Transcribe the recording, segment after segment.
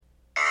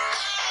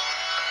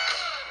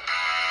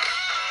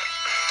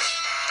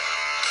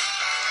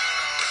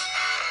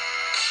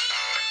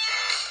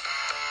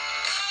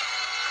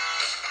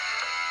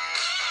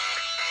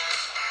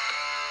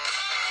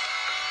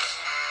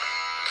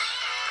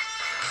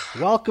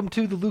Welcome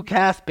to the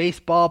Lucas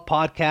Baseball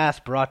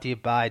Podcast, brought to you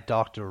by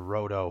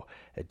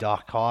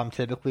drroto.com.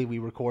 Typically, we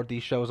record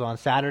these shows on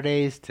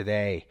Saturdays.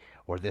 Today,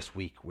 or this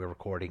week, we're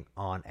recording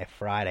on a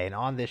Friday. And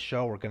on this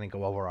show, we're going to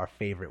go over our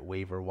favorite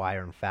waiver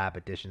wire and fab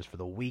editions for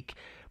the week,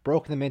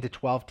 broken them into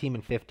 12-team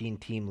and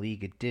 15-team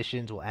league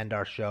editions. We'll end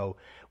our show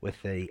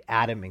with the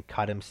Adam and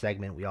Cut 'em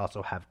segment. We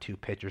also have two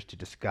pitchers to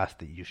discuss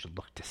that you should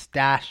look to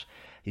stash.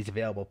 These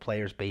available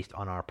players based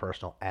on our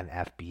personal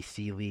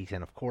NFBC leagues.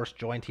 And, of course,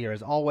 joined here,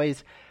 as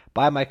always,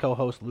 by my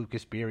co-host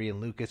Lucas Beery.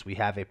 And Lucas, we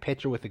have a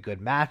pitcher with a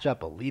good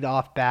matchup, a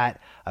leadoff bat,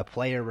 a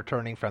player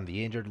returning from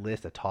the injured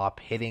list, a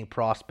top hitting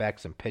prospect,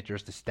 some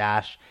pitchers to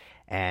stash,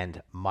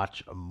 and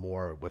much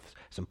more, with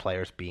some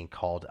players being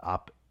called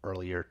up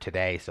earlier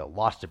today. So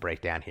lots to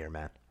break down here,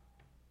 man.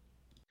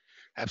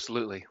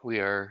 Absolutely. We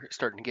are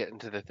starting to get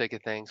into the thick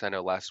of things. I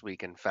know last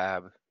week in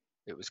Fab,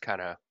 it was kind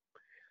of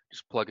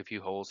just plug a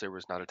few holes. There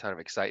was not a ton of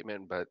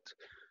excitement, but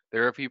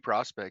there are a few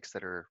prospects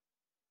that are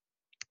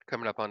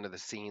coming up onto the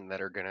scene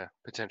that are going to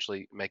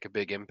potentially make a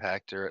big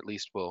impact, or at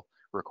least will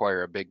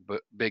require a big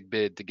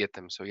bid to get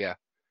them. So yeah.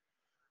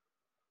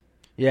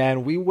 Yeah,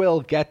 and we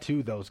will get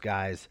to those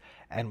guys,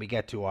 and we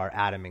get to our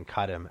Adam and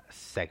Cut 'em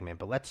segment.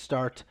 But let's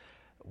start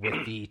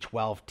with the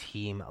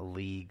 12-team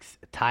leagues.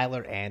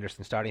 Tyler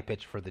Anderson, starting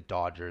pitcher for the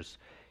Dodgers.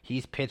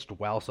 He's pitched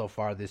well so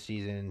far this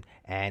season,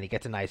 and he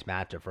gets a nice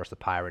matchup versus the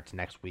Pirates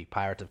next week.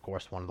 Pirates, of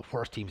course, one of the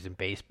worst teams in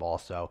baseball,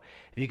 so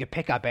if you could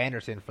pick up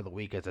Anderson for the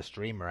week as a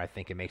streamer, I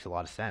think it makes a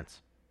lot of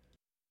sense.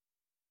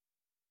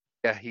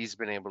 Yeah, he's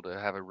been able to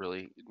have a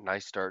really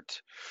nice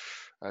start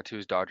to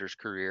his Dodgers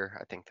career.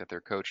 I think that their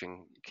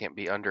coaching can't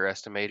be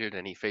underestimated,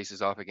 and he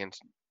faces off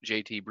against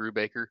JT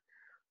Brubaker.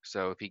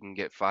 So if he can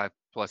get 5+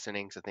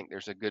 innings, I think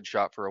there's a good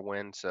shot for a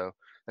win. So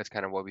that's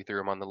kind of why we threw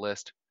him on the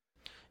list.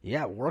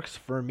 Yeah, it works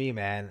for me,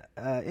 man.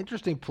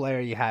 Interesting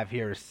player you have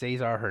here is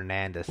Cesar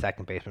Hernandez,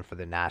 second baseman for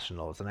the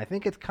Nationals. And I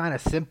think it's kind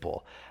of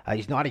simple.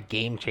 He's not a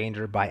game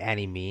changer by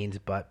any means,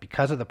 but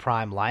because of the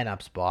prime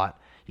lineup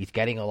spot, he's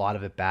getting a lot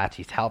of at-bats.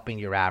 He's helping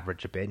your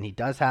average a bit, and he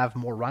does have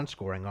more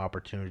run-scoring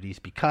opportunities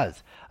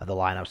because of the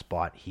lineup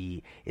spot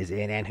he is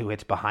in and who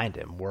hits behind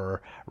him.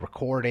 We're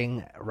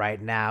recording right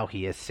now.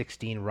 He has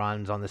 16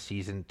 runs on the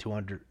season,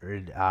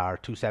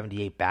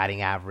 278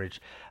 batting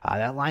average.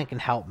 That line can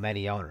help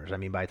many owners. I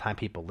mean, by the time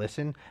people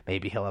listen,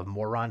 maybe he'll have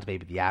more runs,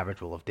 maybe the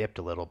average will have dipped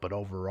a little, but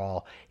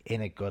overall,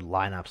 in a good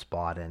lineup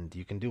spot, and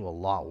you can do a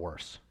lot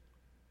worse.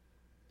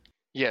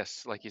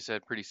 Yes, like you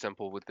said, pretty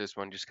simple with this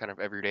one. Just kind of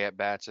everyday at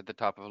bats at the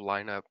top of a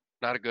lineup.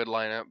 Not a good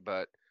lineup,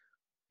 but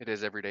it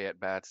is everyday at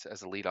bats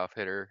as a leadoff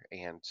hitter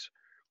and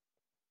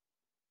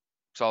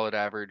solid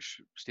average,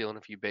 stealing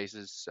a few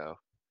bases. So,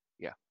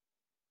 yeah.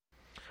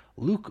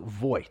 Luke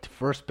Voigt,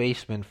 first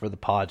baseman for the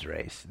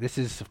Padres. This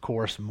is, of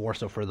course, more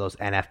so for those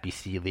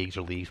NFBC leagues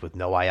or leagues with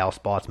no IL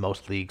spots.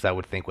 Most leagues, I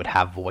would think, would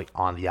have Voigt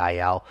on the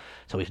IL,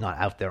 so he's not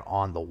out there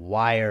on the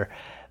wire.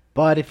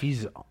 But if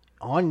he's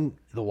on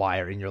the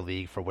wire in your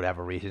league for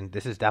whatever reason,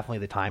 this is definitely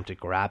the time to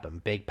grab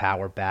him. Big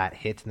power bat,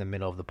 hits in the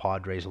middle of the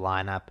Padres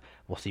lineup.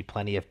 We'll see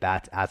plenty of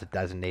bats as a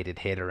designated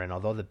hitter, and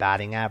although the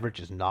batting average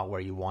is not where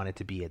you want it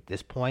to be at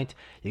this point,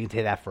 you can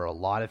say that for a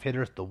lot of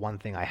hitters. The one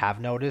thing I have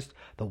noticed,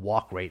 the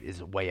walk rate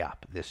is way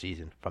up this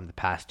season from the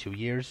past 2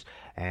 years,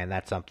 and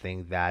that's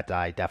something that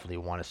I definitely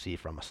want to see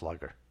from a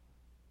slugger.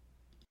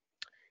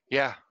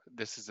 Yeah,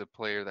 this is a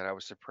player that I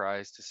was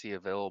surprised to see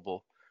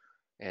available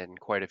in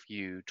quite a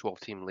few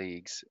 12-team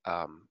leagues.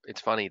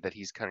 It's funny that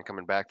he's kind of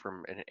coming back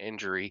from an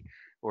injury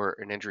or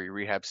an injury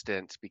rehab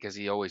stint because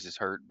he always is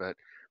hurt. But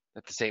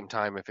at the same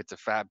time, if it's a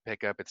fab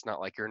pickup, it's not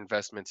like your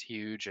investment's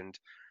huge. And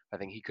I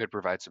think he could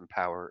provide some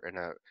power in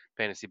a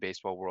fantasy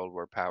baseball world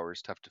where power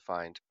is tough to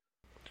find.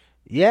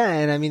 Yeah,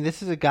 and I mean,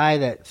 this is a guy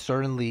that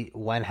certainly,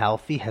 when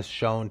healthy, has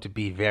shown to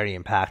be very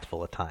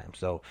impactful at times.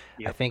 So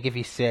I Yep. think if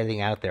he's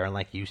sitting out there, and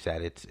like you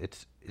said,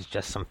 it's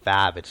just some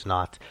fab. It's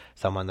not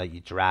someone that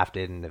you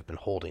drafted and have been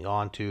holding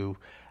on to,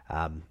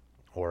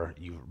 or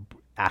you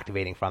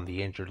activating from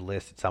the injured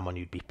list. It's someone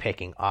you'd be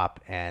picking up,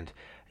 and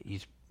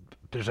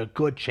there's a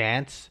good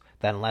chance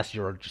that unless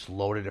you're just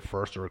loaded at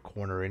first or a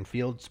corner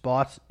infield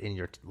spots in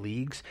your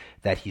leagues,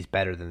 that he's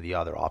better than the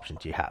other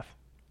options you have.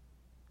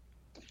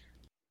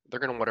 They're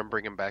going to want to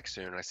bring him back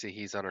soon. I see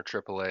he's on a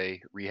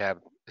AAA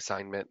rehab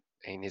assignment,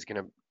 and he's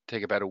going to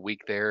take about a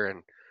week there.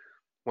 And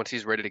once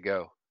he's ready to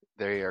go,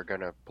 they are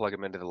going to plug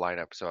him into the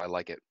lineup. So I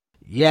like it.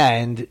 Yeah,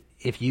 and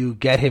if you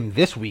get him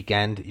this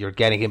weekend, you're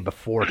getting him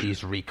before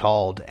he's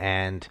recalled,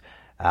 and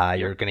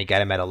you're going to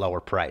get him at a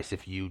lower price.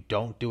 If you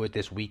don't do it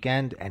this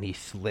weekend and he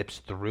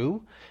slips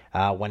through,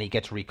 when he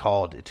gets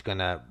recalled, it's going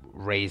to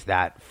raise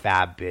that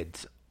fab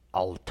bids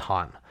a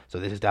ton. So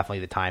this is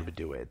definitely the time to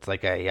do it. It's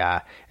like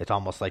it's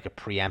almost like a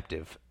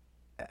preemptive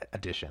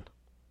addition.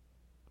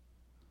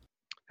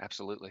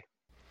 Absolutely.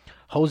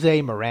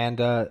 Jose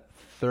Miranda,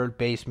 third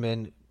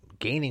baseman,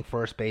 gaining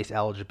first base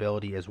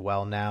eligibility as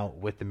well now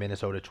with the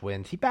Minnesota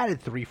Twins. He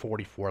batted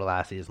 .344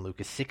 last season,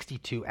 Lucas.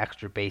 62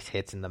 extra base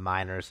hits in the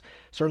minors.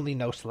 Certainly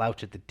no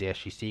slouch at the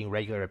dish. He's seeing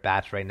regular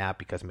at-bats right now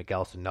because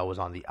Miguel Sano is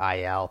on the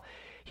IL.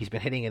 He's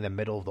been hitting in the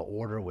middle of the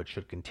order, which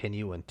should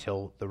continue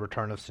until the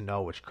return of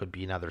Sano, which could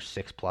be another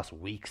 6+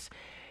 weeks.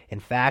 In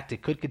fact,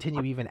 it could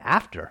continue even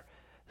after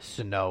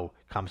Sano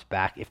comes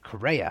back if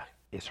Correa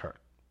is hurt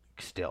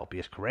still,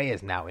 because Correa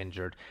is now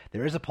injured.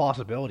 There is a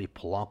possibility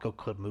Polanco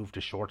could move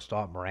to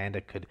shortstop. Miranda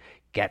could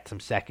get some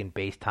second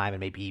base time and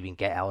maybe even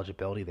get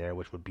eligibility there,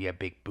 which would be a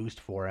big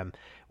boost for him.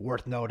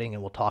 Worth noting,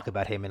 and we'll talk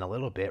about him in a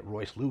little bit,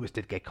 Royce Lewis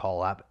did get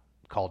called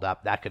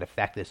up. That could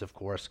affect this, of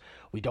course.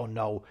 We don't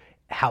know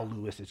how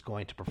Lewis is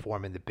going to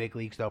perform in the big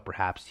leagues, though.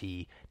 Perhaps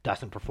he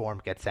doesn't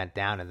perform, gets sent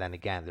down, and then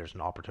again, there's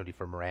an opportunity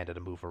for Miranda to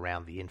move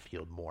around the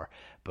infield more.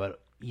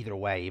 But either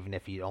way, even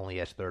if he only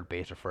has third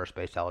base or first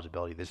base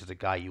eligibility, this is a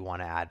guy you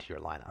want to add to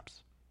your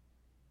lineups.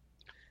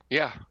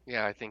 Yeah,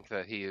 I think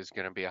that he is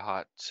going to be a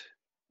hot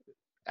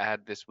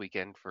add this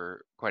weekend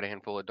for quite a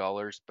handful of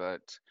dollars,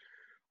 but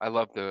I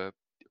love the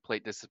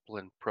plate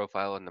discipline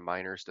profile in the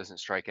minors. Doesn't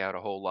strike out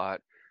a whole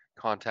lot.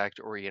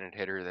 Contact-oriented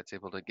hitter that's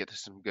able to get to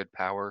some good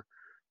power.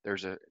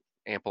 There's a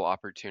ample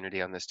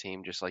opportunity on this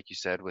team, just like you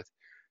said, with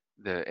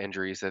the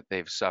injuries that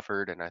they've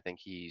suffered, and I think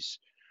he's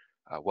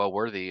well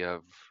worthy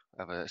of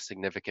a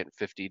significant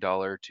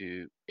 $50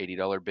 to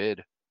 $80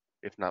 bid,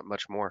 if not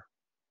much more.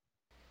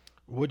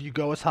 Would you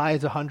go as high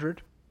as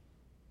 100?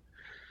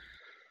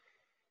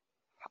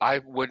 I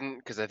wouldn't,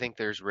 because I think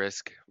there's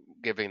risk,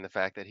 given the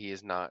fact that he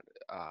is not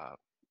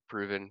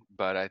proven.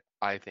 But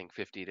I think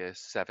 50 to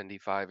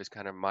 75 is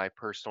kind of my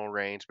personal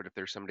range. But if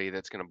there's somebody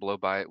that's going to blow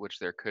by it, which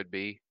there could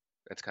be,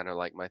 that's kind of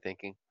like my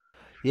thinking.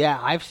 Yeah,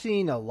 I've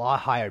seen a lot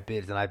higher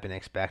bids than I've been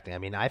expecting. I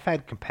mean, I've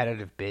had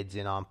competitive bids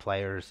in on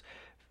players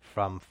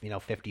from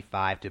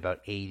 55 to about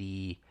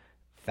 80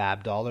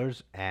 fab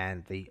dollars,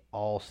 and they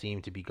all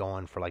seem to be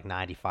going for like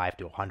 95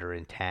 to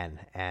 110.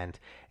 And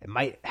it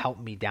might help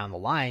me down the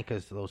line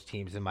because those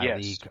teams in my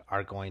league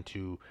are going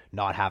to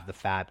not have the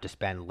fab to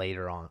spend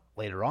later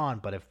on.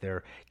 But if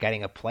they're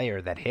getting a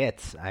player that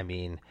hits, I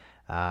mean,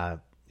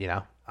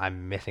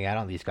 I'm missing out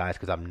on these guys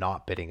because I'm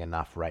not bidding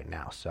enough right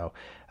now. So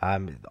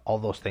all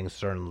those things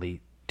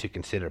certainly to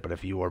consider. But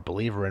if you are a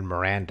believer in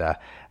Miranda,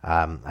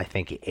 I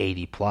think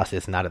 80 plus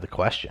isn't out of the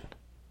question.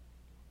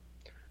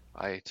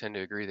 I tend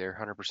to agree there,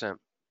 100%.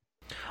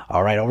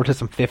 All right, over to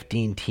some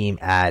 15-team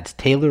ads.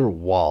 Taylor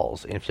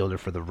Walls, infielder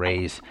for the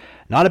Rays.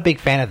 Not a big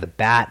fan of the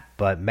bat,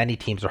 but many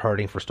teams are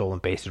hurting for stolen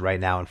bases right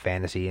now in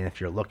fantasy. And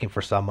if you're looking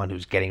for someone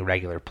who's getting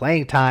regular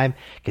playing time,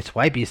 can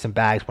swipe you some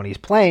bags when he's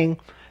playing,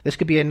 this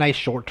could be a nice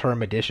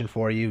short-term addition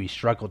for you. He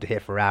struggled to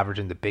hit for average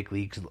in the big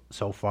leagues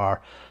so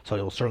far, so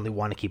you'll certainly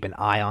want to keep an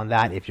eye on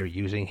that if you're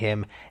using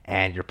him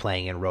and you're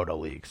playing in roto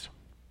leagues.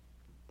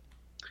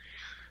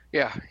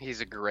 Yeah,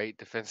 he's a great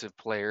defensive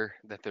player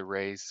that the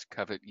Rays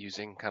covet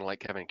using, kind of like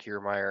Kevin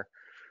Kiermaier,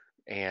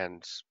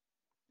 and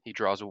he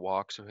draws a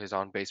walk, so his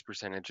on-base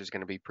percentage is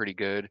going to be pretty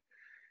good.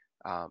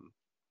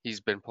 He's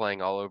been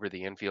playing all over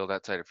the infield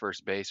outside of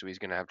first base, so he's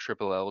going to have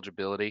triple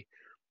eligibility.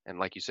 And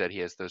like you said, he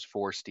has those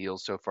 4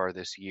 steals so far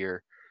this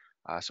year.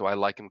 So I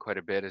like him quite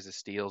a bit as a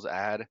steals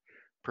ad.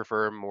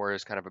 Prefer him more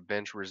as kind of a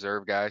bench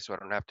reserve guy, so I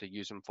don't have to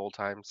use him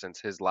full-time since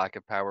his lack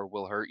of power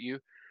will hurt you.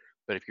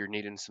 But if you're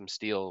needing some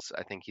steals,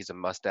 I think he's a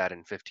must-add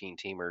in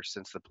 15-teamers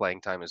since the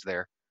playing time is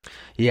there.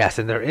 Yes,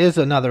 and there is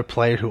another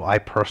player who I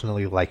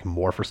personally like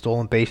more for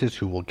stolen bases,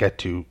 who we'll get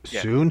to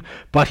soon,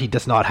 but he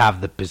does not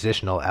have the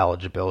positional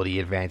eligibility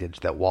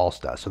advantage that Walls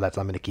does, so that's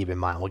something to keep in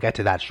mind. We'll get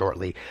to that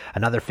shortly.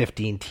 Another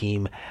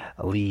 15-team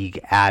league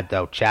ad,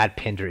 though, Chad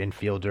Pinder,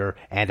 infielder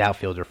and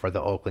outfielder for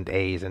the Oakland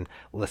A's. And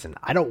listen,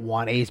 I don't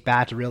want A's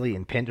bats, really,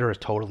 and Pinder is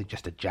totally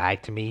just a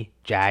jag to me.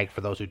 Jag,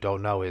 for those who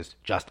don't know, is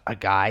just a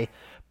guy,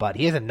 but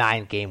he has a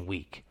 9-game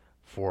week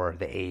for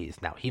the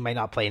A's. Now, he may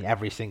not play in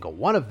every single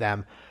one of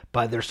them,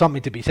 but there's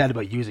something to be said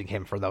about using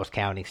him for those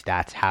counting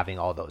stats, having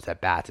all those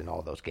at-bats in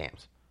all those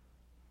games.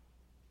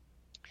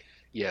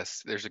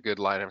 Yes, there's a good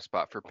lineup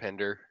spot for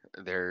Pinder.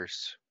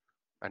 There's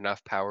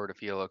enough power to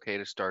feel okay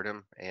to start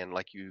him. And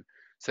like you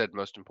said,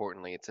 most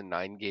importantly, it's a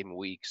 9-game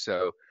week.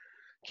 So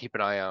keep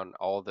an eye on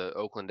all the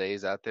Oakland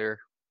A's out there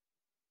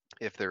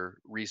if they're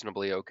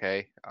reasonably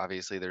okay.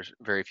 Obviously, there's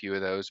very few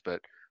of those,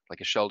 but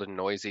like a Sheldon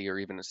Noisy or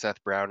even a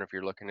Seth Brown, if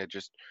you're looking to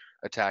just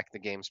attack the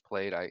games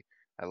played, I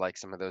like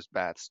some of those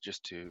bats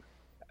just to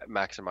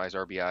maximize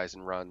RBIs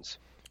and runs.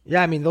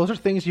 Yeah, I mean, those are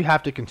things you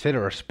have to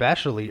consider,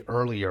 especially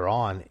earlier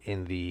on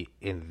in the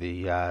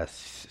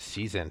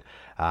season.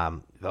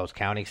 Those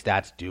counting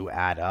stats do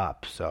add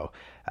up, so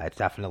it's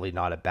definitely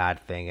not a bad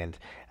thing. And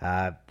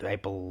I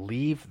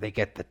believe they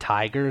get the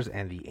Tigers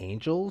and the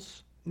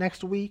Angels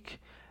next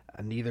week.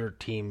 Neither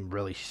team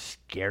really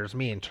scares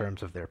me in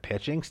terms of their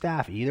pitching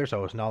staff either,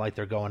 so it's not like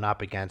they're going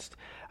up against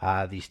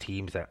these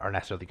teams that are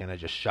necessarily going to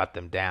just shut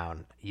them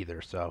down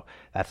either. So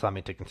that's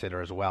something to consider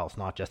as well. It's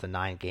not just a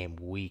 9-game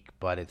week,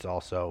 but it's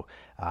also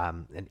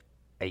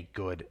a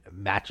good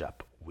matchup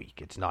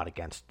week. It's not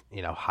against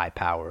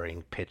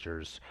high-powering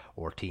pitchers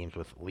or teams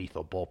with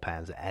lethal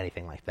bullpens,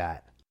 anything like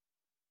that.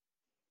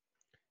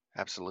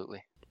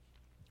 Absolutely.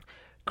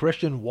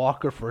 Christian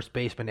Walker, first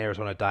baseman,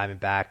 Arizona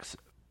Diamondbacks.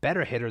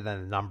 better hitter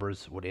than the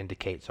numbers would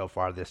indicate so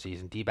far this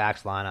season.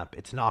 D-backs lineup,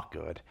 it's not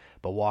good,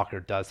 but Walker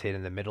does hit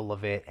in the middle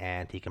of it,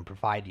 and he can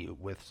provide you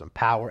with some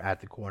power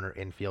at the corner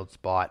infield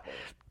spot.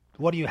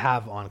 What do you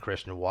have on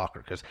Christian Walker?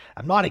 Because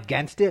I'm not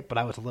against it, but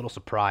I was a little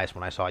surprised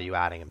when I saw you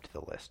adding him to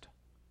the list.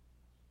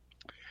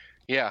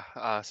 Yeah,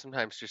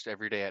 sometimes just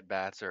everyday at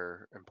bats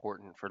are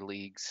important for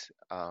leagues.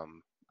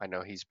 I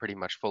know he's pretty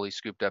much fully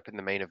scooped up in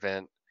the main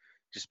event,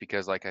 just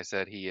because, like I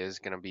said, he is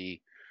going to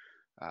be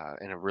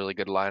in a really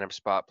good lineup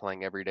spot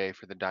playing every day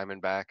for the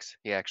Diamondbacks.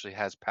 He actually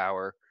has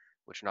power,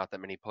 which not that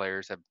many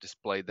players have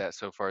displayed that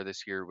so far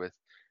this year with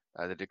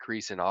the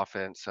decrease in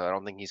offense. So I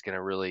don't think he's going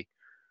to really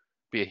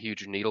be a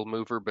huge needle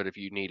mover. But if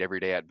you need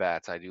everyday at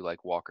bats, I do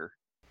like Walker.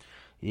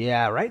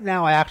 Yeah, right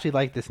now I actually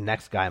like this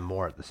next guy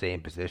more at the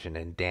same position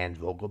in Dan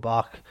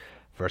Vogelbach,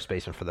 first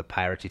baseman for the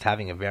Pirates. He's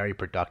having a very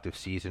productive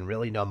season,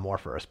 really known more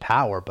for his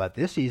power, but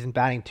this season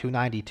batting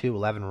 292,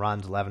 11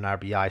 runs, 11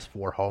 RBIs,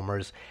 4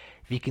 homers.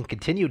 If he can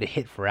continue to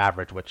hit for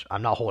average, which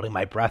I'm not holding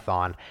my breath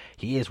on,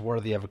 he is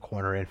worthy of a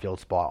corner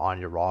infield spot on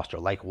your roster.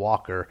 Like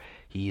Walker,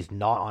 he's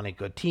not on a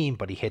good team,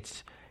 but he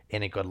hits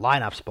in a good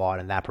lineup spot,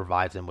 and that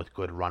provides him with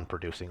good run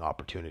producing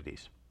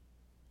opportunities.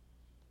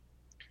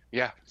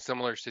 Yeah,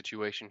 similar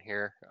situation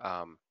here.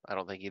 I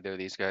don't think either of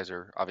these guys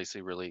are obviously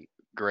really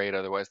great.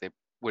 Otherwise, they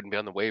wouldn't be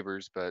on the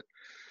waivers. But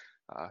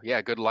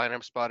yeah, good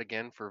lineup spot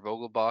again for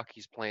Vogelbach.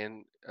 He's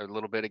playing a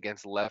little bit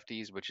against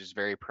lefties, which is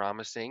very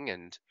promising,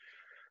 and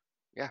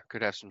yeah,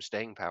 could have some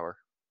staying power.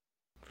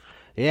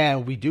 Yeah,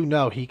 we do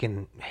know he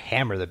can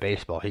hammer the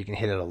baseball. He can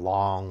hit it a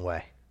long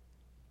way.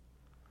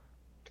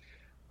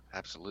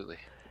 Absolutely,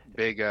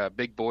 big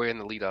boy in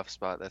the leadoff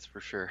spot. That's for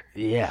sure.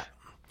 Yeah.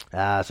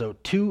 So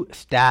two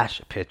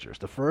stash pitchers.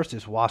 The first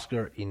is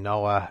Huascar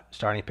Inoa,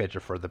 starting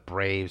pitcher for the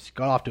Braves.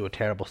 Got off to a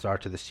terrible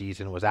start to the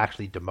season, was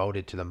actually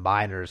demoted to the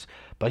minors,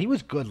 but he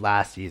was good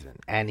last season,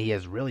 and he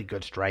has really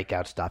good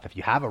strikeout stuff. If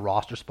you have a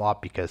roster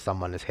spot because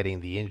someone is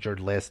hitting the injured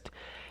list,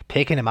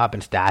 picking him up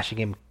and stashing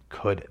him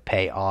could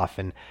pay off.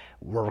 And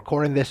we're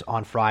recording this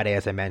on Friday,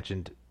 as I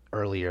mentioned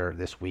earlier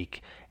this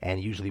week,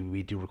 and usually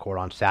we do record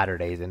on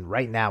Saturdays, and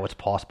right now it's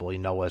possible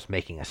Inoa's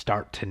making a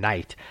start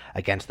tonight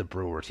against the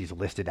Brewers. He's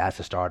listed as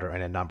a starter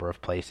in a number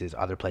of places.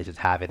 Other places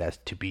have it as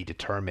to be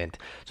determined.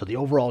 So the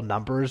overall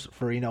numbers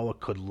for Inoa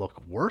could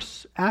look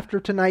worse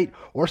after tonight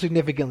or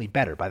significantly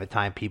better by the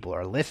time people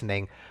are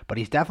listening, but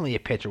he's definitely a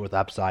pitcher with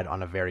upside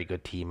on a very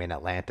good team in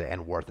Atlanta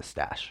and worth a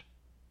stash.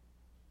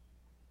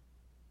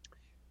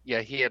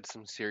 Yeah, he had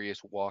some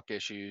serious walk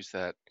issues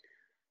that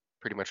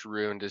pretty much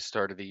ruined his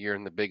start of the year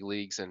in the big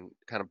leagues and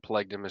kind of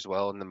plagued him as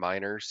well in the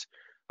minors.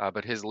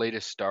 But his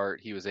latest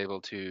start, he was able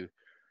to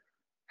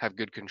have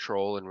good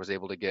control and was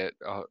able to get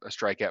a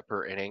strikeout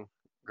per inning.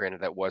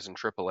 Granted, that was in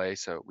AAA,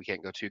 so we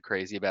can't go too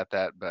crazy about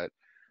that. But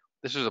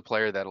this was a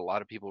player that a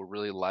lot of people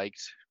really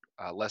liked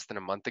less than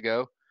a month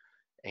ago,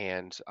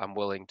 and I'm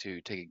willing to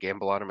take a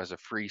gamble on him as a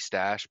free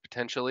stash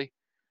potentially,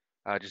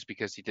 just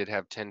because he did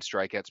have 10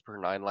 strikeouts per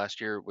nine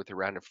last year with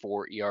around a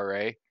 4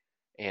 ERA,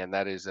 and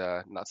that is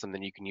not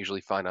something you can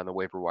usually find on the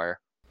waiver wire.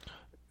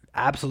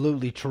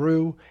 Absolutely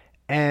true.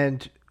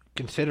 And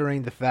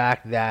considering the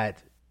fact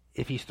that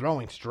if he's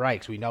throwing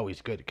strikes, we know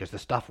he's good because the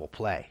stuff will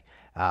play.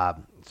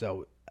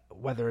 So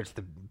whether it's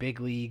the big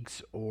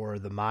leagues or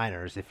the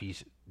minors, if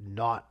he's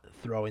not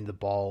throwing the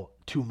ball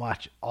too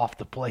much off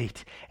the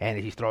plate and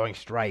he's throwing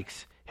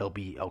strikes, he'll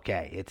be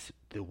okay. It's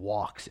the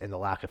walks and the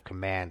lack of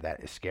command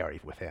that is scary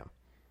with him.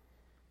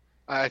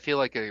 I feel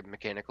like a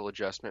mechanical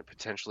adjustment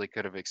potentially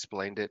could have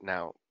explained it.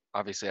 Now,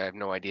 obviously, I have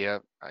no idea.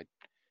 I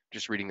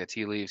just reading the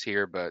tea leaves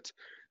here, but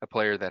a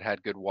player that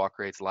had good walk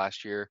rates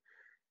last year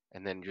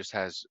and then just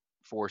has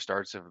 4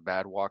 starts of a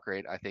bad walk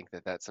rate, I think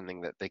that that's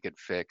something that they could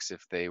fix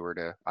if they were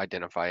to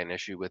identify an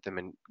issue with him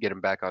and get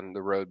him back on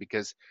the road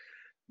because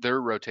their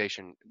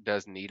rotation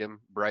does need him.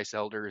 Bryce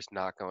Elder is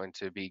not going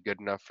to be good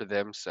enough for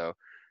them, so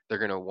they're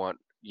going to want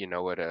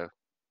to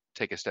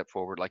take a step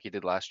forward like he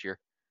did last year.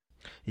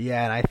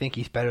 Yeah, and I think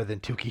he's better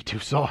than Tuki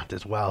Toussaint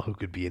as well, who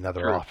could be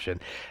another True. option.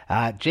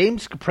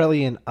 James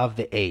Caprillion of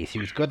the A's. He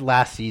was good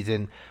last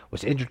season,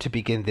 was injured to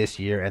begin this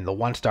year, and the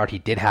one start he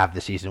did have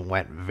this season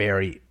went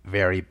very,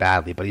 very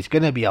badly. But he's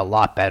going to be a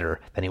lot better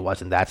than he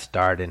was in that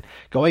start. And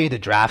going into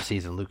draft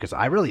season, Lucas,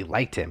 I really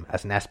liked him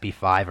as an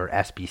SB5 or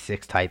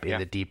SB6 type in Yeah.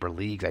 the deeper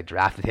leagues. I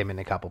drafted him in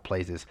a couple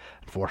places.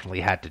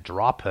 Unfortunately, had to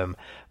drop him.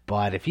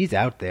 But if he's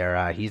out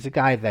there, he's a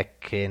guy that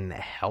can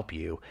help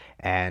you,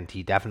 and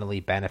he definitely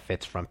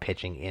benefits from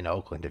pitching in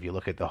Oakland. If you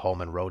look at the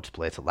home and road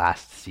splits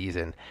last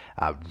season,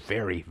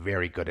 very,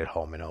 very good at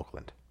home in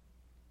Oakland.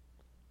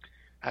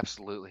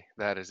 Absolutely.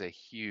 That is a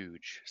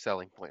huge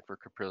selling point for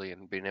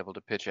Caprillion, being able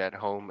to pitch at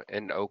home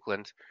in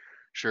Oakland.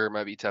 Sure, it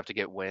might be tough to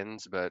get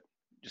wins, but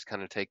just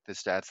kind of take the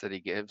stats that he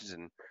gives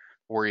and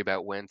worry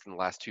about wins in the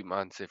last 2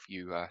 months if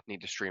you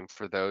need to stream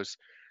for those.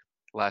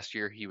 Last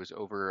year, he was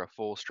over a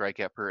full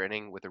strikeout per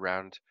inning with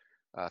around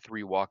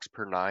 3 walks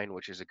per nine,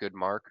 which is a good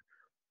mark.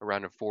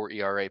 Around a 4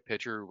 ERA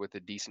pitcher with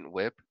a decent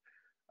whip.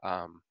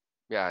 Um,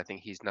 yeah, I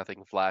think he's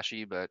nothing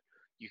flashy, but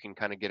you can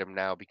kind of get him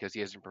now because he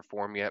hasn't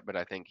performed yet, but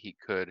I think he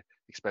could,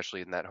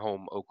 especially in that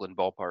home Oakland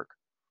ballpark.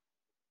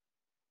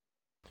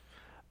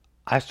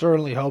 I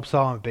certainly hope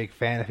so. I'm a big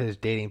fan of his,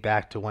 dating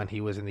back to when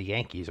he was in the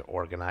Yankees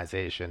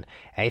organization.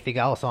 Anything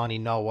else on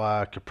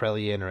Noah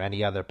Caprillion or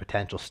any other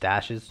potential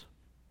stashes?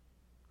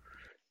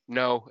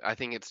 No, I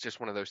think it's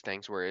just one of those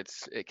things where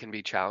it can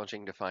be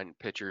challenging to find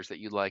pitchers that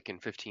you like in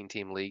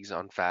 15-team leagues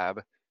on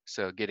Fab.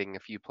 So getting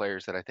a few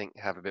players that I think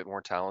have a bit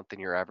more talent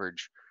than your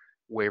average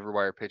waiver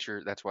wire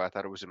pitcher, that's why I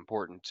thought it was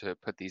important to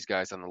put these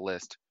guys on the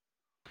list.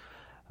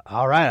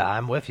 All right,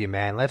 I'm with you,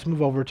 man. Let's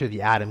move over to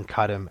the Adam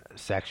Cuttem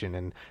section.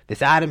 And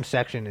this Adam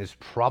section is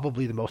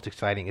probably the most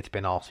exciting it's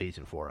been all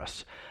season for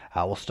us.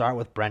 We'll start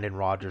with Brendan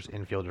Rodgers,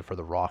 infielder for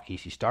the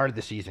Rockies. He started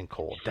the season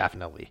cold,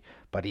 definitely,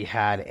 but he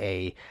had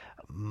a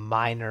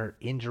minor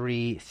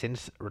injury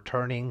since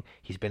returning.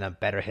 He's been a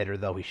better hitter,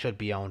 though. He should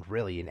be owned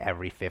really in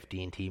every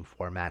 15-team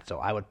format, so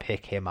I would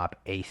pick him up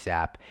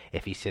ASAP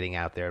if he's sitting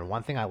out there. And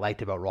one thing I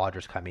liked about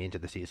Rodgers coming into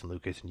the season,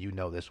 Lucas, and you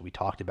know this, we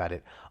talked about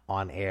it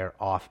on air,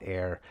 off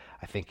air.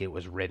 I think it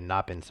was written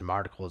up in some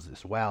articles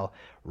as well.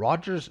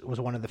 Rodgers was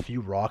one of the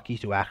few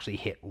Rockies who actually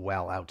hit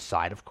well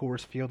outside of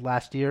Coors Field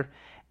last year,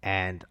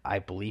 and I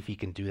believe he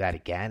can do that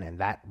again, and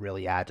that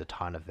really adds a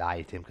ton of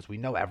value to him because we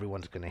know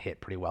everyone's going to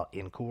hit pretty well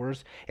in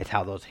Coors. It's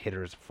how those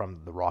hitters from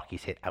the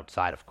Rockies hit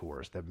outside of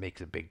Coors that makes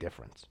a big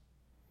difference.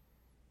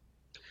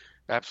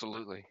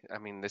 Absolutely. I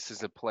mean, this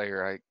is a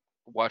player. I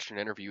watched an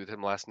interview with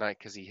him last night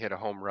because he hit a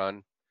home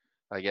run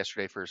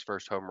yesterday for his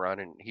first home run,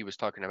 and he was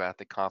talking about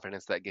the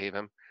confidence that gave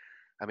him.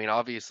 I mean,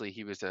 obviously,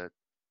 he was a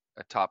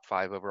top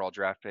 5 overall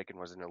draft pick and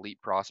was an elite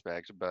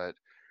prospect, but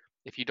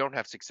if you don't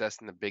have success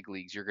in the big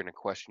leagues, you're going to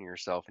question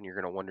yourself and you're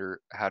going to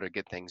wonder how to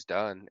get things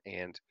done.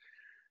 And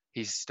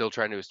he's still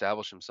trying to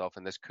establish himself,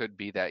 and this could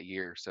be that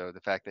year. So the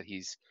fact that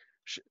he's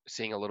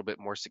seeing a little bit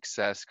more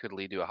success could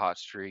lead to a hot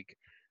streak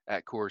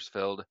at Coors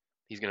Field.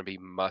 He's going to be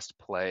must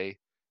play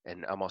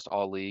in almost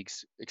all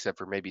leagues except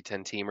for maybe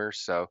 10 teamers.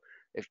 So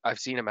if I've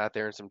seen him out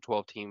there in some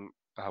 12-team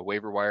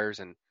waiver wires,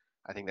 and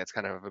I think that's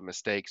kind of a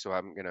mistake. So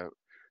I'm going to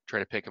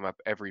try to pick him up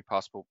every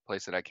possible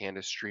place that I can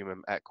to stream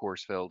him at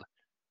Coors Field.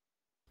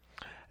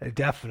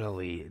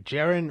 Definitely.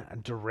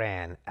 Jarren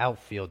Duran,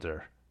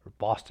 outfielder for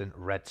Boston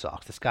Red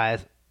Sox. This guy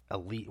is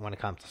elite when it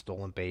comes to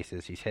stolen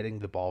bases. He's hitting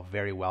the ball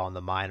very well in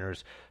the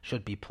minors.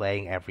 Should be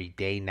playing every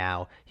day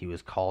now. He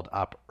was called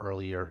up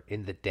earlier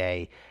in the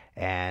day,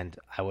 and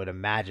I would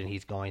imagine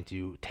he's going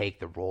to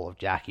take the role of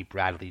Jackie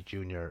Bradley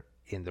Jr.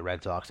 in the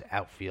Red Sox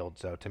outfield.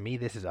 So to me,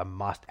 this is a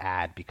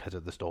must-add because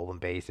of the stolen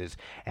bases.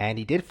 And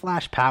he did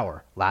flash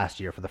power last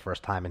year for the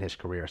first time in his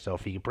career. So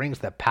if he brings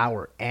the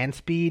power and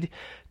speed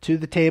to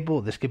the table,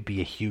 this could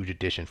be a huge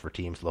addition for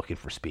teams looking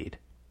for speed.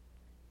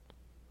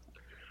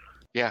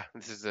 Yeah,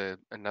 this is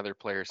another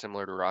player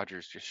similar to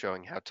Rodgers, just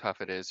showing how tough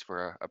it is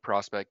for a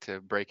prospect to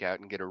break out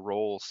and get a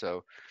role.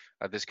 So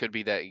this could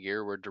be that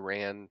year where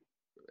Duran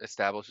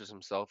establishes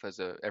himself as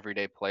a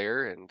everyday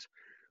player, and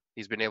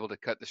he's been able to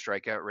cut the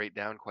strikeout rate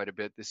down quite a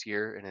bit this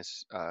year in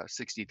his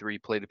 63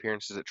 plate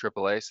appearances at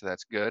AAA, so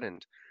that's good.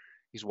 And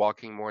he's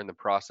walking more in the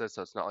process,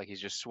 so it's not like he's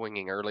just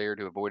swinging earlier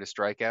to avoid a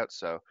strikeout.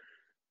 So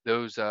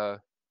those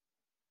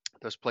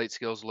plate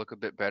skills look a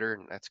bit better,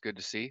 and that's good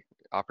to see.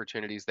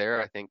 Opportunities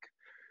there. I think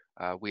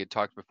we had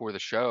talked before the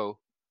show.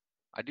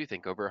 I do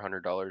think over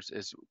 $100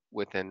 is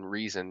within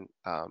reason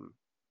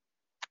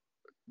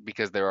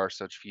because there are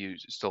such few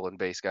stolen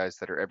base guys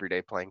that are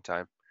everyday playing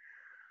time.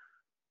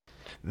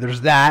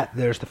 There's that.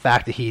 There's the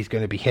fact that he's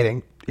going to be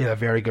hitting in a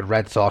very good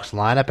Red Sox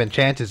lineup, and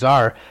chances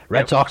are,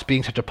 Red Sox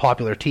being such a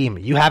popular team,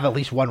 you have at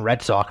least one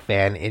Red Sox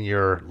fan in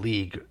your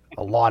league.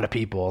 A lot of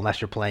people,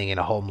 unless you're playing in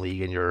a home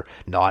league and you're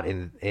not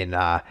in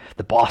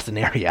the Boston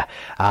area.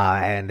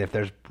 And if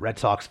there's Red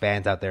Sox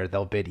fans out there,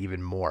 they'll bid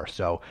even more.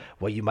 So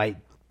what you might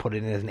put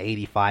in as an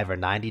 $85 or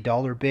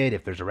 $90 bid,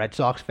 if there's a Red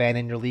Sox fan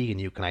in your league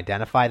and you can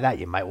identify that,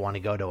 you might want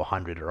to go to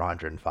 100 or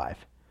 105.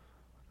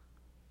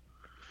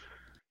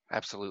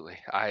 Absolutely.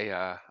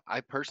 I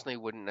personally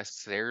wouldn't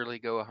necessarily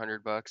go $100,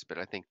 but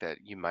I think that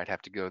you might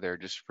have to go there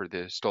just for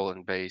the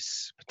stolen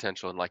base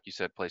potential. And like you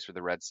said, plays for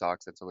the Red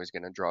Sox, that's always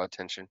going to draw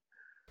attention.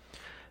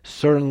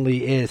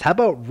 Certainly is. How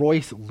about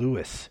Royce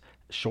Lewis,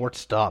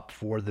 shortstop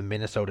for the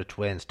Minnesota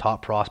Twins,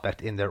 top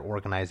prospect in their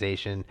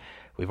organization?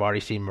 We've already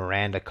seen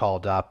Miranda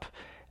called up,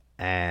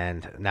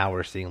 and now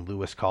we're seeing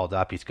Lewis called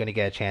up. He's going to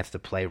get a chance to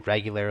play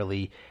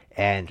regularly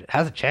and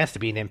has a chance to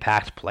be an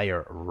impact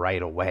player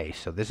right away.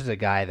 So this is a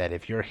guy that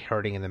if you're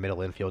hurting in the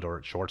middle infield or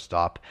at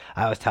shortstop,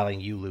 I was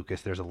telling you,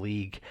 Lucas, there's a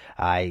league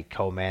I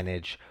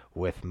co-manage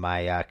with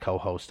my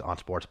co-host on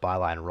Sports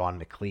Byline, Ron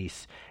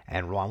McLeese,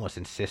 and Ron was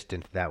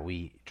insistent that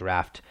we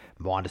draft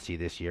Mondesi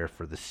this year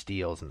for the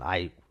steals, and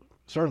I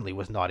certainly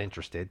was not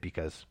interested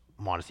because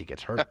Mondesi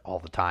gets hurt all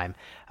the time,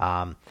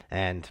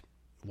 and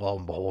well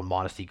and behold,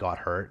 Mondesi got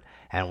hurt,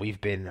 and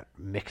we've been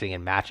mixing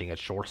and matching at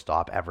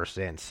shortstop ever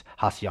since.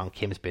 Ha-Seong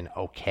Kim's been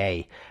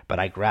okay, but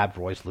I grabbed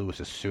Royce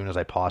Lewis as soon as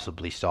I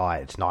possibly saw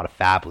it. It's not a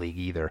fab league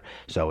either,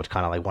 so it's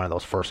kind of like one of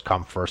those first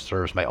come, first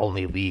serves, my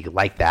only league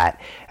like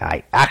that. And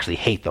I actually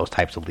hate those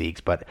types of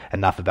leagues, but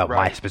enough about my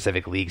Right.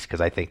 specific leagues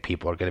because I think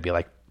people are going to be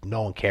like,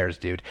 no one cares,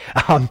 dude.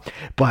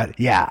 But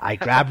yeah, I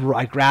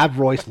grabbed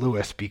Royce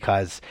Lewis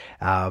because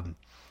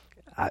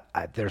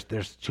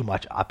there's too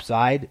much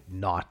upside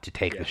not to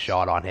take the Yes.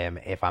 shot on him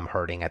if I'm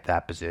hurting at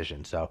that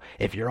position. So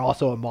if you're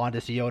also a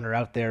Mondesi owner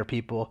out there,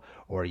 people,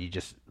 or you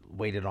just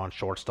waited on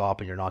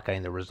shortstop and you're not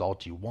getting the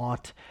results you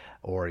want,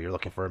 or you're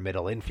looking for a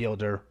middle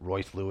infielder,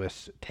 Royce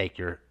Lewis, take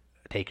your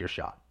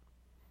shot.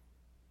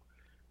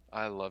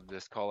 I love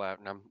this call out,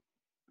 and I'm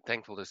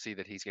thankful to see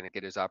that he's going to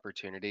get his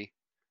opportunity.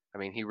 I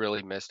mean, he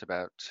really missed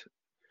about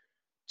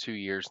 2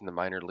 years in the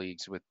minor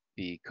leagues with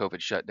the COVID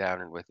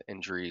shutdown and with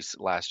injuries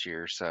last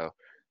year. So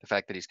the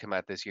fact that he's come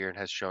out this year and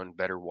has shown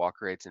better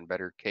walk rates and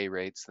better K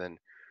rates than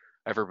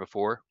ever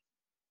before,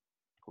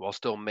 while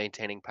still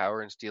maintaining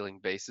power and stealing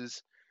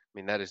bases, I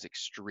mean, that is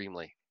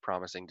extremely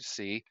promising to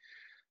see.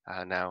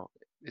 Now,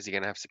 is he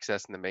going to have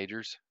success in the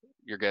majors?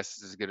 Your guess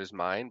is as good as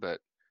mine,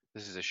 but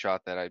this is a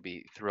shot that I'd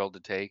be thrilled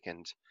to take,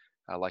 and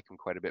I like him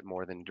quite a bit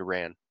more than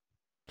Duran.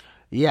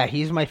 Yeah,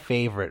 he's my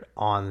favorite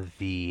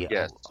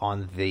Yes.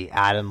 on the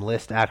Adam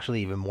list,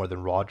 actually, even more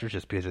than Rogers,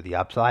 just because of the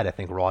upside. I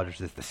think Rogers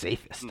is the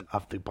safest Mm.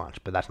 of the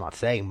bunch, but that's not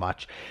saying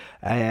much.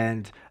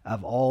 And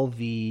of all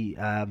the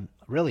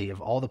really of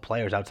all the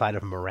players outside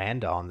of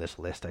Miranda on this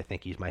list, I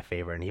think he's my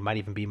favorite, and he might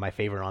even be my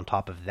favorite on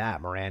top of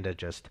that. Miranda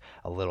just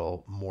a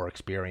little more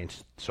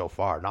experienced so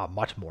far, not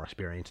much more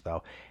experienced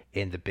though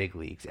in the big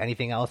leagues.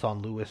 Anything else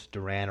on Lewis,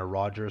 Duran, or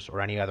Rogers,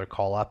 or any other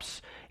call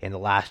ups in the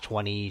last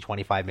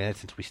 20-25 minutes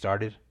since we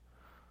started?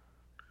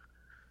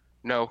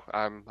 No,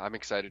 I'm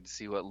excited to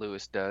see what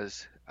Lewis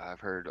does. I've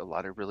heard a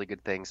lot of really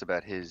good things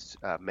about his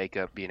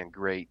makeup, being a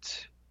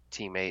great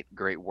teammate,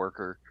 great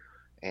worker,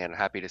 and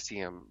happy to see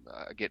him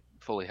get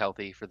fully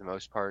healthy for the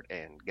most part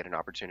and get an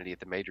opportunity at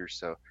the majors.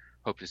 So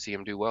hope to see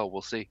him do well.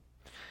 We'll see.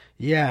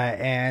 Yeah,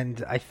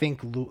 and I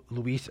think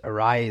Luis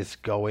Arias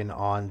going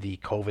on the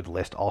COVID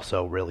list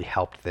also really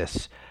helped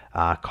this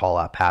call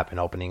up happen,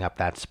 opening up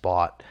that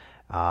spot.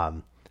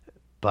 Um,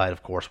 but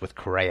of course, with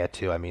Correa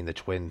too, I mean the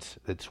Twins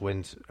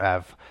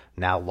have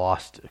now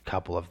lost a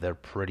couple of their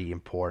pretty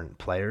important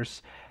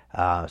players.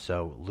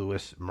 So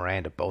Lewis,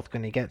 Miranda, both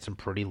going to get some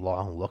pretty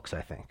long looks,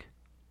 I think.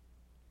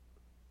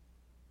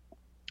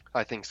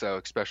 I think so,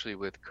 especially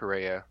with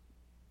Correa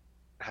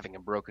having a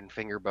broken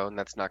finger bone.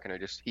 That's not going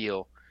to just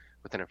heal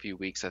within a few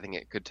weeks. I think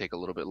it could take a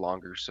little bit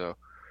longer. So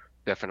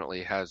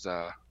definitely has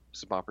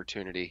some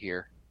opportunity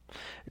here.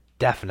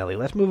 Definitely.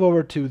 Let's move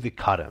over to the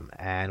cut 'em,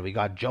 and we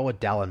got Joe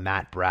Adell and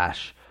Matt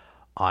Brash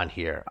on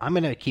here. I'm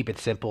gonna keep it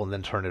simple and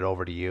then turn it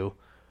over to you.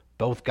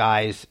 Both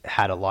guys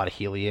had a lot of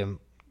helium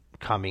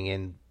coming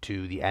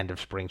into the end of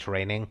spring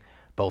training.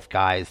 Both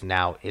guys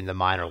now in the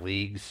minor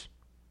leagues.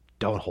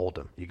 Don't hold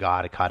them. You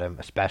got to cut them,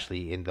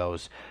 especially in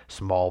those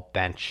small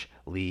bench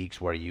leagues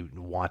where you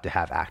want to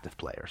have active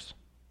players.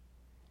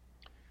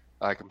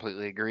 I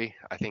completely agree.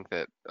 I think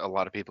that a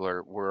lot of people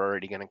are were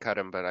already going to cut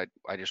him, but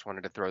I just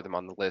wanted to throw them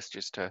on the list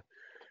just to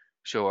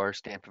show our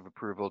stamp of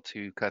approval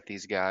to cut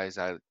these guys.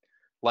 I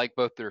like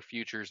both their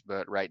futures,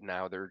 but right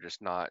now they're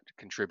just not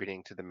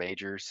contributing to the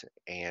majors,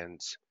 and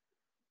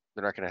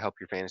they're not going to help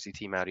your fantasy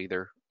team out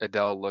either.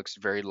 Adele looks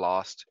very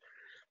lost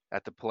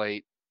at the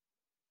plate,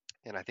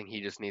 and I think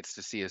he just needs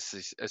to see a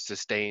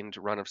sustained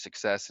run of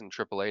success in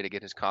AAA to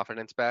get his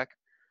confidence back.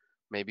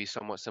 Maybe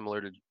somewhat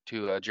similar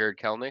to Jared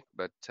Kelnick,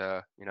 but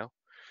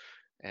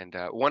And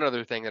one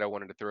other thing that I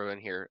wanted to throw in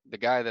here, the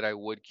guy that I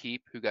would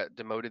keep who got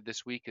demoted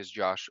this week is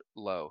Josh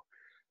Lowe.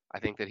 I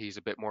think that he's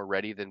a bit more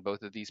ready than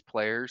both of these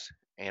players,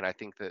 and I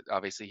think that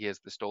obviously he has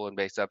the stolen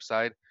base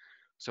upside.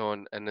 So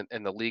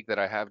in the league that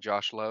I have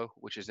Josh Lowe,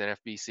 which is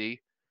NFBC,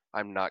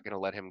 I'm not going to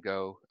let him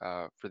go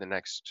for the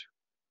next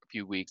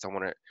few weeks. I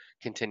want to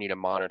continue to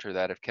monitor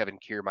that. If Kevin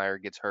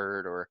Kiermaier gets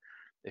hurt or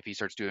if he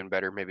starts doing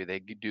better, maybe they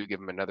do give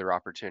him another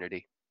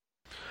opportunity.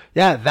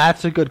 Yeah,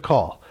 that's a good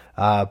call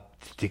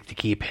to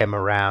keep him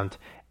around.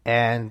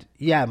 And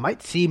yeah, it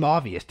might seem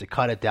obvious to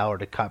cut Adele or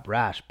to cut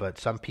Brash, but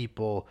some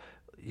people,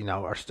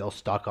 are still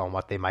stuck on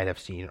what they might have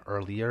seen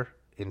earlier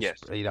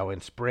Yes.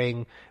 in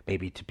spring,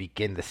 maybe to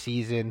begin the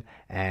season,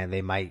 and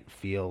they might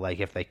feel like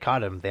if they cut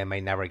them, they may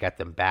never get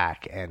them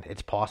back. And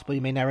it's possible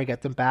you may never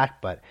get them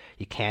back, but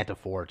you can't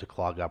afford to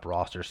clog up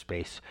roster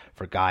space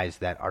for guys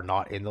that are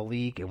not in the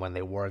league, and when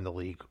they were in the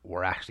league,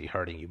 were actually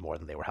hurting you more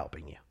than they were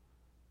helping you.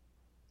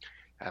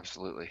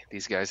 Absolutely.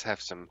 These guys have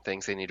some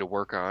things they need to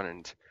work on,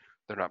 and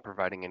they're not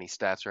providing any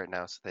stats right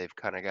now, so they've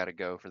kind of got to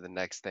go for the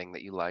next thing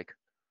that you like.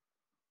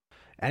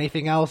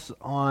 Anything else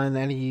on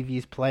any of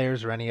these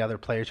players or any other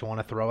players you want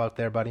to throw out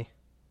there, buddy?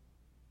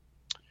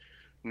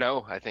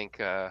 No, I think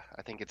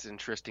it's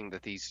interesting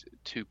that these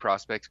two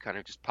prospects kind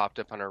of just popped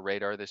up on our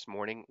radar this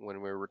morning when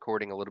we were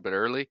recording a little bit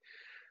early.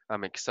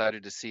 I'm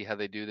excited to see how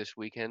they do this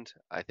weekend.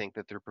 I think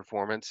that their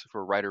performance,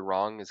 for right or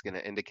wrong, is going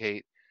to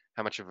indicate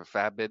how much of a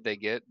fab bid they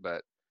get,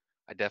 but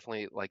I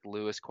definitely like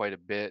Lewis quite a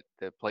bit.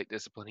 The plate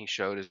discipline he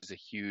showed is a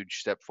huge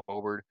step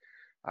forward.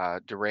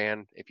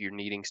 Duran, if you're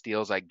needing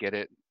steals, I get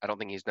it. I don't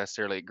think he's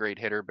necessarily a great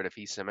hitter, but if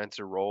he cements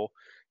a role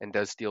and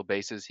does steal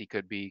bases, he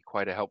could be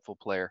quite a helpful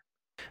player.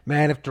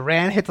 Man, if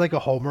Duran hits like a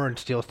homer and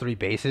steals 3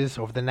 bases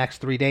over the next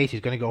 3 days,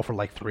 he's going to go for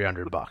like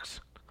 $300.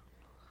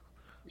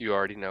 You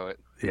already know it.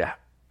 Yeah.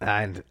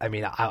 And I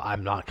mean,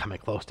 I'm not coming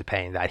close to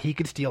paying that. He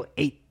could steal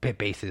 8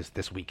 bases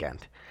this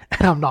weekend,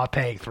 and I'm not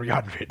paying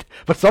 300.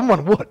 But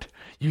someone would.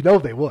 You know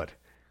they would.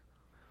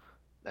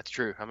 That's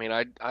true. I mean,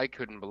 I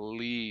couldn't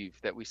believe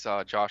that we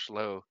saw Josh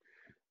Lowe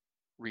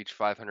reach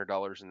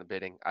 $500 in the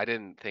bidding. I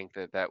didn't think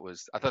that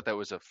was. I thought that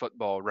was a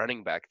football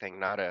running back thing,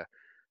 not a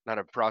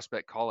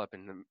prospect call up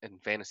in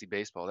fantasy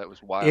baseball. That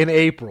was wild. In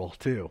April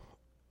too.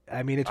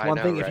 I mean, it's I one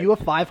know, thing if right? you have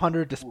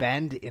 500 to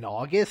spend in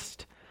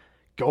August,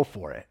 go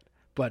for it.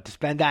 But to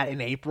spend that in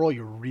April,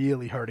 you're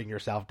really hurting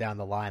yourself down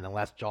the line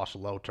unless Josh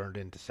Lowe turned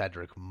into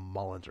Cedric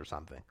Mullins or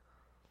something.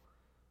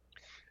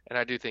 And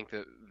I do think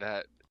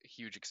that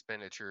huge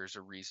expenditure is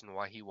a reason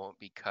why he won't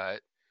be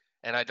cut.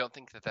 And I don't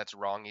think that that's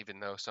wrong,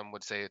 even though some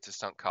would say it's a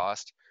sunk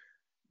cost.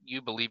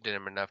 You believed in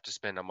him enough to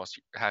spend almost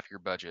half your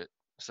budget.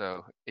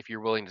 So if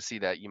you're willing to see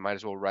that, you might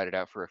as well ride it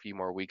out for a few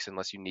more weeks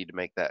unless you need to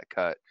make that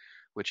cut,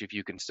 which if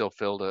you can still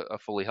field a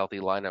fully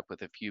healthy lineup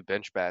with a few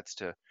bench bats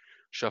to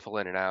shuffle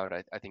in and out,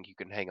 I think you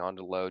can hang on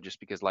to Lowe just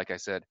because, like I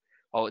said,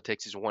 all it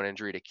takes is one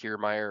injury to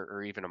Kiermaier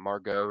or even a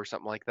Margot or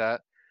something like that,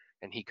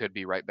 and he could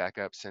be right back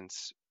up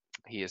since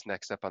he is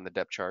next up on the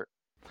depth chart.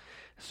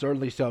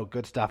 Certainly so.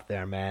 Good stuff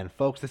there, man.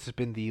 Folks, this has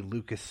been the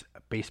Lucas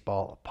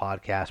Baseball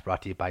Podcast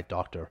brought to you by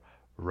drroto.com.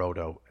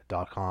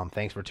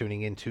 Thanks for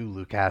tuning in to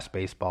Lucas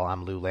Baseball.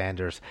 I'm Lou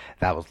Landers.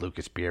 That was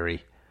Lucas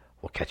Beery.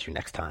 We'll catch you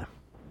next time.